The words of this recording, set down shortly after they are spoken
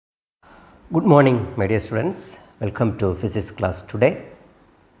Good morning, my dear students. Welcome to physics class today.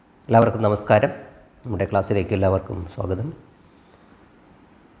 എല്ലാവർക്കും നമസ്കാരം. നമ്മുടെ ക്ലാസ്സിലേക്ക് എല്ലാവർക്കും സ്വാഗതം.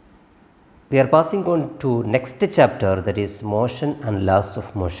 We are passing on to next chapter, that is motion and laws of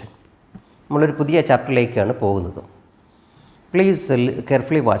motion. നമ്മളൊരു പുതിയ ചാപ്റ്ററിലേക്കാണ് പോകുന്നത്. Please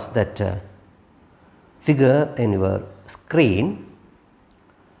carefully watch that figure in your screen.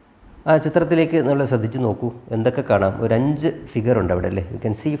 ആ ചിത്രത്തിലേക്ക് നമ്മൾ ശ്രദ്ധിച്ച് നോക്കൂ. എന്തൊക്കെ കാണാം? ഒരു 5 ഫിഗർ ഉണ്ട് അവിടെ അല്ലേ? You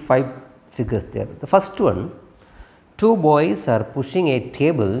can see 5 figures there. The first one, two boys are pushing a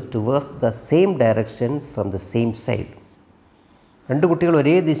table towards the same direction from the same side. രണ്ട് കുട്ടികൾ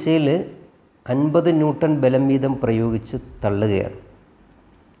ഒരേ ദിശയിൽ 50 ന്യൂട്ടൺ ബലം വീതം പ്രയോഗിച്ച് തള്ളുകയാണ്.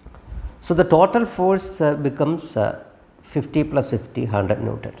 So the total force becomes 50 plus 50, 100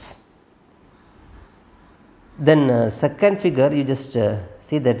 newtons. Then second figure, you just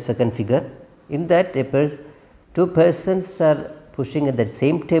see that second figure. In that two persons are pushing at that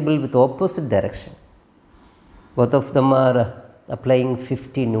same table with opposite direction. Both of them are applying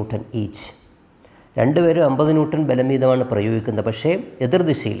 50 newton each. രണ്ടുപേരും 50 newton ബലം വീതമാണ് പ്രയോഗിക്കുന്നത്, പക്ഷേ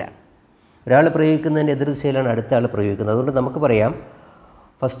എതിർദിശയിലാണ്. ഒരാൾ പ്രയോഗിക്കുന്നതിൻ്റെ എതിർദിശയിലാണ് അടുത്ത ആൾ പ്രയോഗിക്കുന്നത്. അതുകൊണ്ട് നമുക്ക് പറയാം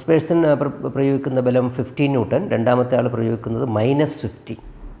ഫസ്റ്റ് പേഴ്സൺ പ്രയോഗിക്കുന്ന ബലം 50 ന്യൂട്ടൺ, രണ്ടാമത്തെ ആൾ പ്രയോഗിക്കുന്നത് -50.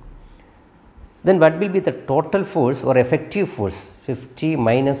 Then what will be the total force or effective force? 50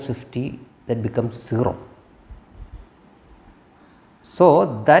 minus 50, that becomes 0. So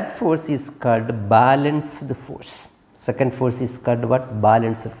that force is called balanced force. Second force is called what?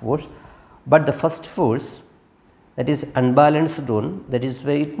 Balanced force. But the first force, that is unbalanced one, that is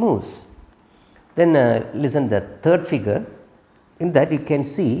where it moves. Then listen the third figure. In that you can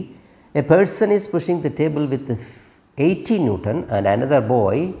see a person is pushing the table with 80 newton and another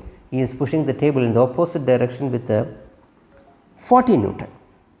boy is pushing the table in the opposite direction with 40 newton.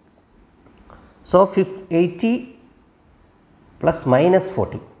 So 80 plus minus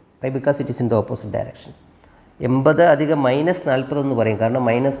 40. Why? Because it is in the opposite direction. 80 അധികം -40 എന്ന് പറയും. കാരണം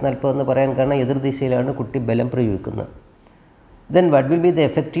 -40 എന്ന് പറയാൻ കാരണം എതിർദിശയിലാണ് കുട്ടി ബലം പ്രയോഗിക്കുന്നത്. Then what will be the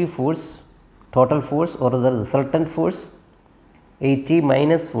effective force, total force or the resultant force? 80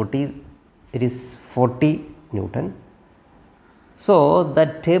 minus 40, it is 40 newton. So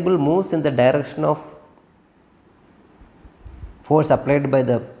that table moves in the direction of force applied by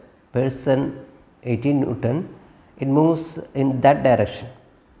the person 80 newton. It moves in that direction.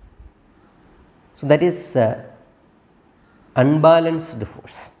 So that is unbalanced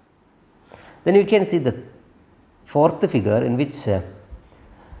force. Then you can see the fourth figure in which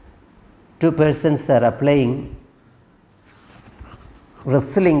two persons are applying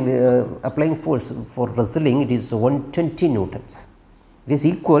force. For wrestling it is 120 newtons. It is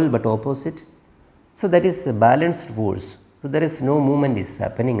equal but opposite. So that is a balanced force. So there is no movement is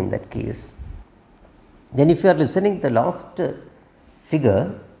happening in that case. Then if you are listening the last figure,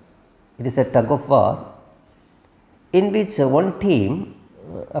 it is a tug of war in which one team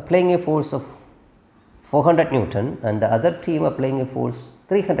applying a force of 400 newton and the other team applying a force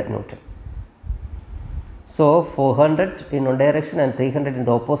 300 newton. So 400 in one direction and 300 in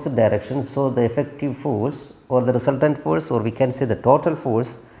the opposite direction. So the effective force or the resultant force, or we can say the total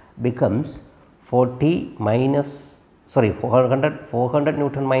force, becomes 400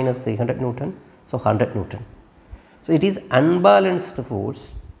 newton minus 300 newton. So 100 newton. So it is unbalanced force,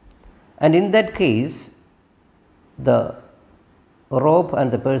 and in that case the rope and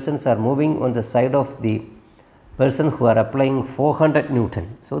the persons are moving on the side of the person who are applying 400 newton.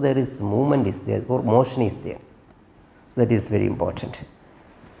 So there is movement is there or motion is there. So that is very important.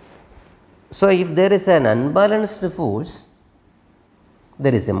 So if there is an unbalanced force,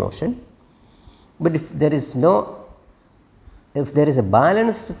 there is a motion, but if there is a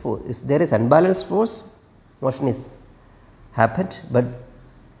balanced force, if there is unbalanced force, motion is happened, but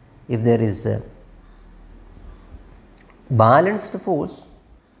if there is a balanced force,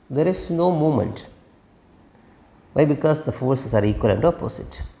 there is no movement. Why? Because the forces are equal and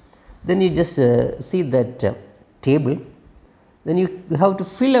opposite. Then you just see that table, then you have to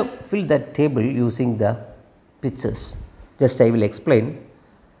fill that table using the pictures. Just I will explain.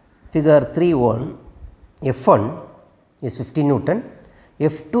 Figure 3.1, F1 is 50 newton,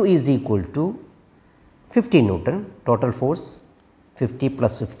 F2 is equal to 50 newton, total force 50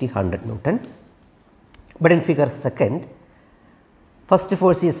 plus 50, 100 newton. But in figure second, first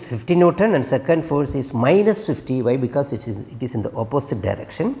force is 50 newton and second force is -50. Why? Because it is in the opposite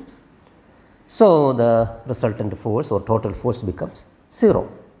direction. So the resultant force or total force becomes 0.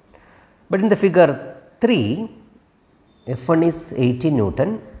 But in the figure 3, F1 is 80 newton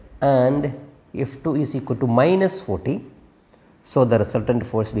and F2 is equal to -40. So the resultant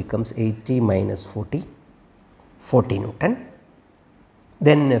force becomes 80 minus 40, 40 newton.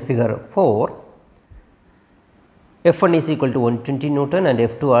 Then figure 4, F1 is equal to 120 Newton and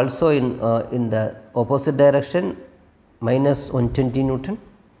F2 also in the opposite direction minus 120 Newton.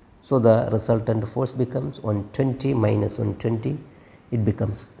 So, the resultant force becomes 120 minus 120, it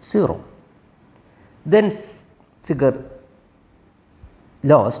becomes 0. Then figure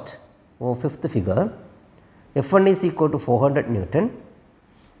last or fifth figure, F1 is equal to 400 Newton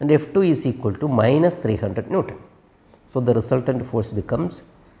and F2 is equal to minus 300 Newton. So, the resultant force becomes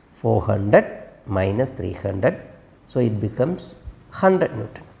 400 minus 300. So, it becomes 100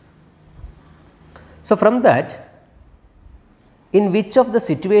 Newton. So, from that, in which of the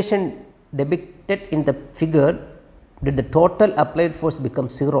situation depicted in the figure did the total applied force become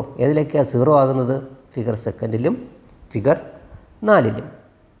 0? ഏതിലേക്കാണ് 0 ആകുന്നത്? Figure സെക്കൻഡിലും figure 4ലും.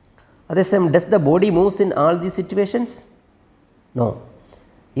 അതേസമയം does the body moves in all these situations? No.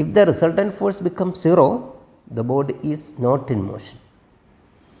 If the resultant force becomes 0, the body is not in motion.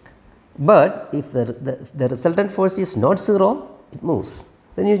 But if the resultant force is not 0, it moves.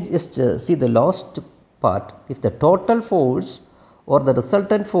 Then you just see the last part. If the total force or the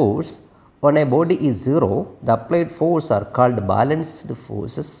resultant force on a body is 0, the applied force are called balanced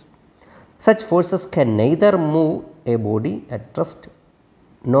forces. Such forces can neither move a body at rest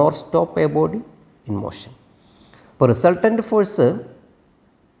nor stop a body in motion. For resultant force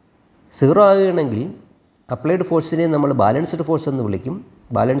 0 ആകുകയാണെങ്കിൽ applied ഫോഴ്സിനെ നമ്മൾ balanced force എന്ന് വിളിക്കും.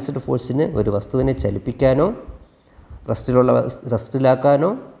 Balanced ഫോഴ്സിന് ഒരു വസ്തുവിനെ ചലിപ്പിക്കാനോ റെസ്റ്റിലാക്കാനോ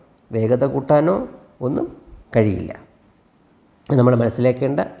വേഗത കൂട്ടാനോ ഒന്നും കഴിയില്ല. നമ്മൾ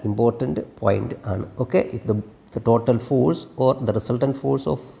മനസ്സിലാക്കേണ്ട ഇമ്പോർട്ടൻ്റ് പോയിൻ്റ് ആണ്. Okay, if the total force or the resultant force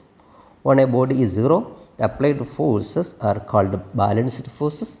of on A body is 0, the applied forces are called balanced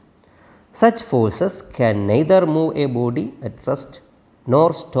forces. Such forces can neither move a body at rest nor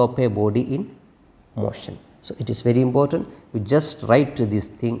stop a body in motion. So, it is very important you just write this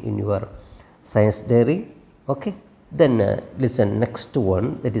thing in your science diary. Okay. Then listen, next one,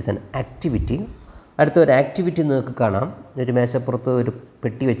 that is an activity. അടുത്ത ഒരു activity നിങ്ങൾക്ക് കാണാം. ഒരു മേശപ്പുറത്ത് ഒരു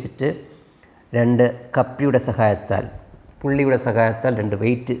പെട്ടി വെച്ചിട്ട് 2 കപ്പിയുടെ സഹായത്താൽ പുള്ളിയുടെ സഹായത്താൽ 2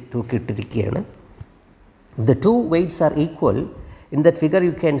 wait തൂക്കിയിട്ടിരിക്കുകയാണ്. If the 2 weights are equal, in that figure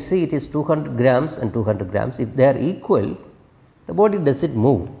you can see it is 200 grams and 200 grams. If they are equal, the body doesn't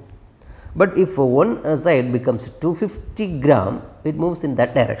move. But if one side becomes 250 gram, it moves in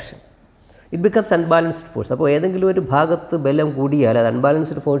that direction. It becomes unbalanced force. അപ്പോൾ ഏതെങ്കിലും ഒരു ഭാഗത്ത് ബലം കൂടിയാൽ അത്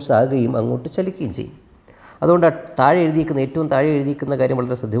unbalanced force ആകുകയും അങ്ങോട്ട് ചലിക്കുകയും ചെയ്യും. അതുകൊണ്ട് ഏറ്റവും താഴെ എഴുതിയിരിക്കുന്ന കാര്യം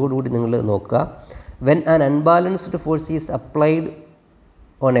വളരെ ശ്രദ്ധയോടുകൂടി നിങ്ങൾ നോക്കുക. When an unbalanced force is applied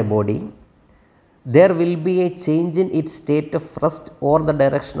on a body, there will be a change in its state of rest or the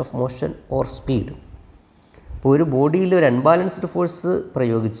direction of motion or speed. ഇപ്പോൾ ഒരു ബോഡിയിൽ ഒരു അൺബാലൻസ്ഡ് ഫോഴ്സ്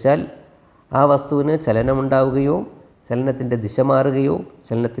പ്രയോഗിച്ചാൽ ആ വസ്തുവിന് ചലനമുണ്ടാവുകയോ ചലനത്തിൻ്റെ ദിശ മാറുകയോ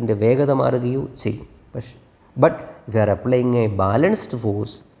ചലനത്തിൻ്റെ വേഗത മാറുകയോ ചെയ്യും. But if you are applying A balanced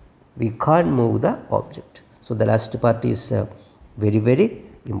force we can move the object. So the last part is very very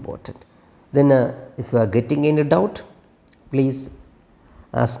important. Then if you are getting any doubt please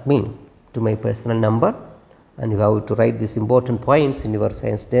ask me to my personal number and you have to write these important points in your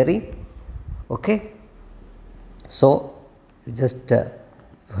science diary. Okay. So, you just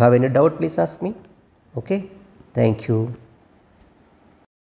if you have any doubt please ask me. Okay. Thank you.